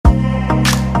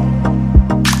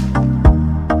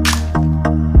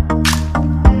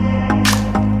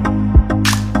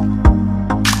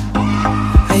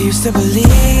used to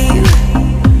believe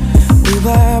we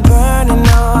were burning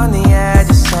on the edge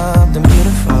of something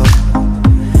beautiful,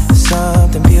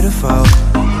 something beautiful.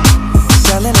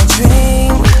 Selling a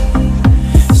dream,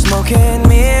 smoking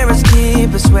mirrors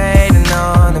keep us waiting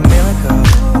on a miracle,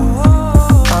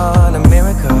 on a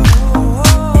miracle.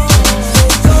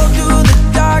 Go through the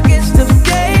darkest of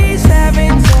days,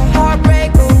 having to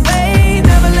heartbreak away.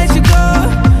 Never let you go,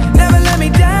 never let me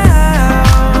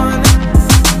down.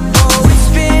 Oh, it's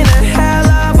been a hell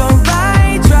of a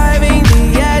ride, driving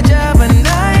the edge of a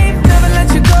knife. Never let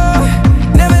you go,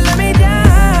 never let me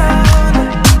down.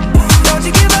 Don't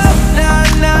you give up, nah,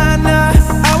 nah, nah.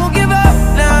 I won't give up,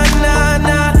 nah, nah,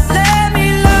 nah. Let me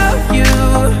love you,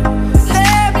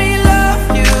 let me love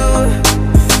you.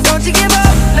 Don't you give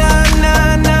up, nah,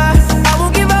 nah, nah. I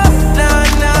won't give up, nah,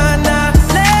 nah, nah.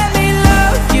 Let me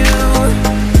love you,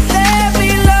 let me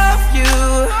love you.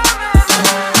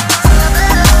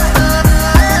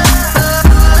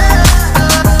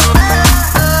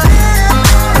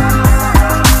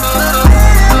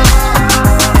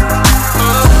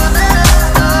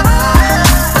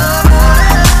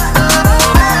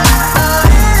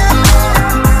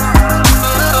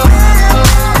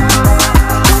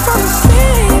 Don't fall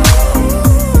asleep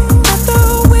at the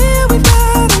wheel. We've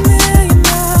got a million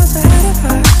miles ahead of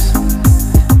us,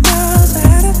 miles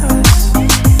ahead of us.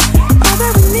 All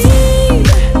that we need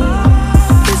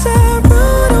is a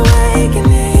rude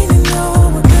awakening to know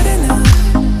we're good enough.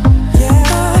 Yeah,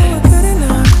 we're good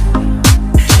enough.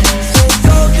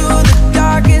 Go through the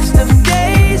darkest of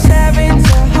days, having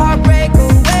to heartbreak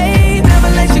away. Never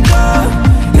let you go,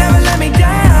 never let me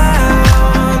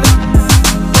down.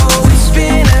 Oh, it's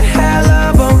been a hell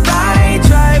of a ride,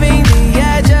 driving the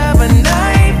edge of a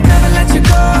knife. Never let you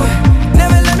go,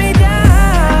 never let me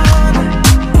down.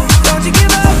 Don't you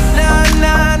give up, nah,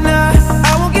 nah, nah. I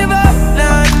won't give up,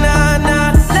 nah, nah,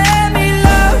 nah. Let me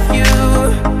love you,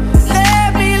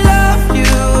 let me love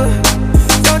you.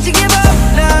 Don't you give up,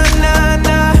 nah, nah,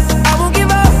 nah. I won't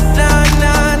give up, nah,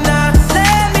 nah, nah.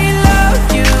 Let me love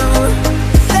you,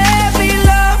 let me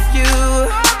love you.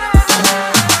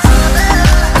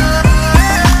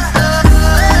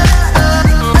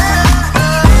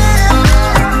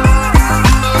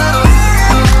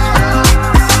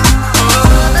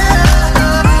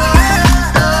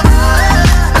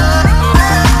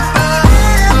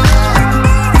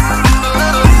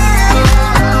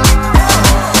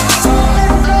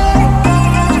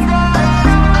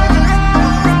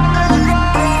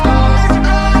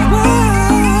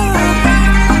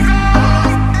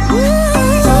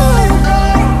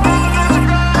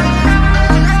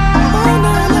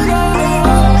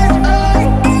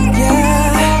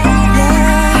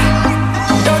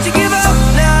 Don't you give up,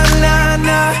 nah, nah,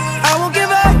 nah. I won't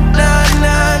give up, nah,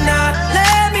 nah, nah.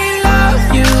 Let me love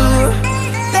you,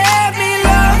 let me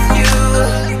love you.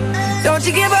 Don't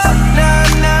you give up, nah,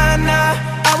 nah, nah.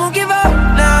 I won't give up,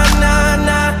 nah, nah,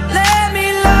 nah. Let me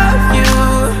love you,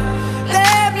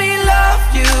 let me love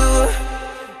you.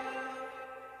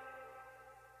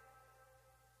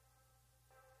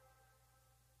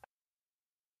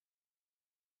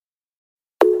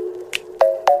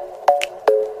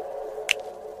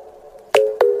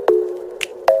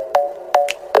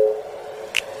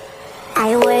 I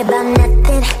ain't worried about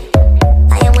nothing,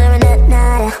 I ain't wearing a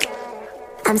nada.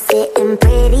 I'm sitting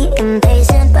pretty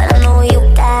impatient, but I know you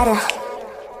gotta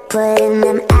put in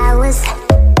them hours,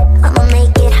 I'ma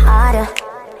make it harder.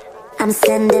 I'm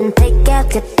sending pick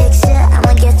after picture,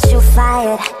 I'ma get you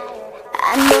fired.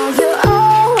 I know you're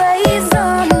always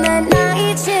on that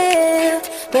night shift,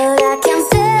 but I can't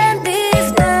stand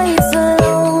these nights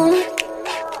alone.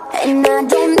 And I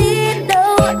don't need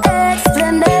no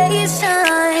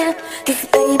explanation, 'cause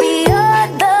baby you're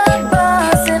the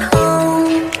boss at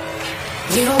home.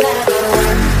 You don't gotta go to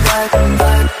work, work,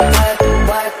 work, work,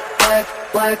 work, work,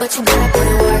 work, but you gotta put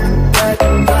in work, work,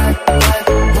 work, work,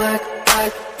 work,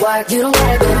 work, work. You don't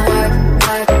gotta go to work,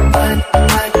 work, work,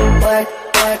 work, work,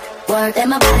 work, work. Let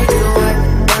my body do the work,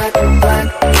 work, work,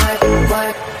 work,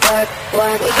 work, work,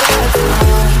 work. We can work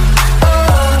tomorrow,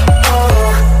 oh,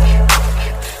 oh.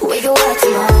 We can work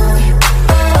tomorrow,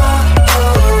 oh,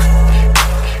 oh.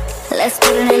 Let's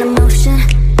put it in motion,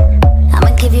 I'ma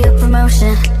give you a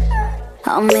promotion.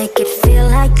 I'll make it feel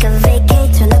like a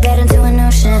vacate, turn the bed into an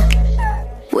ocean.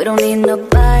 We don't need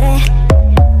nobody,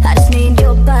 I just need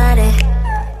your body.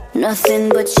 Nothing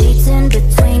but sheets in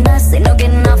between us, ain't no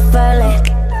getting off early.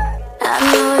 I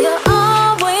know you're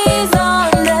always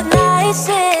on that night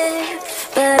shift,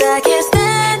 but I can't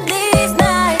stand these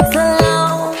nights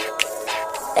alone.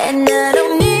 And I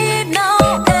don't need no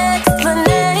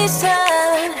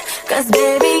explanation, 'cause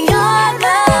baby you're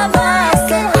the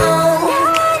boss at home.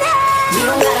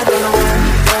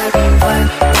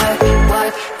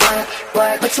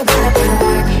 work, but you gotta put in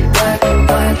work, work,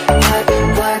 work, work,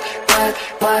 work, work,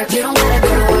 work. You don't gotta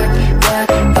go to work, work,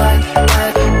 work,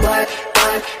 work, work,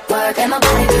 work, work. And my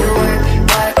body do the work,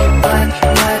 work, work,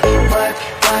 work, work,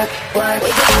 work, work. We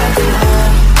can work tomorrow,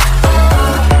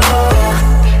 oh, oh.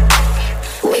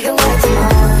 We can work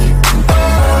tomorrow,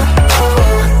 oh,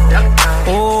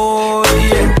 oh. Oh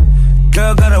yeah,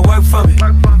 girl gotta work for me.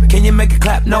 Can you make it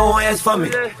clap? No hands for me.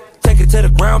 Take it to the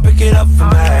ground, pick it up for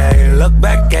me. Look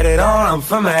back at it all, I'm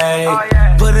for me.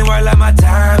 Put it right like my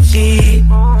time sheet.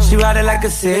 She ride it like a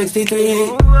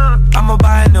 63. I'ma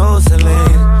buy a new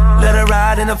Celine. Let her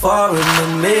ride in the foreign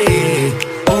with me.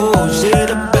 Oh, she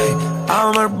the babe,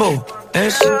 I'm her boo.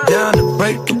 And she down to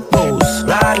break the rules.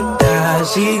 Ride or die,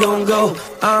 she gon' go.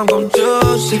 I'm gon'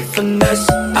 choose, she finesse.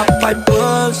 I fight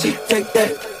bull, she take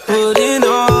that. Putting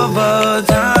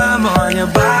overtime on your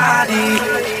body.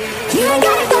 You ain't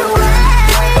gotta go to work,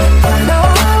 no.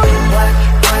 Work,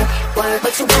 work, work,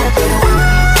 but you gotta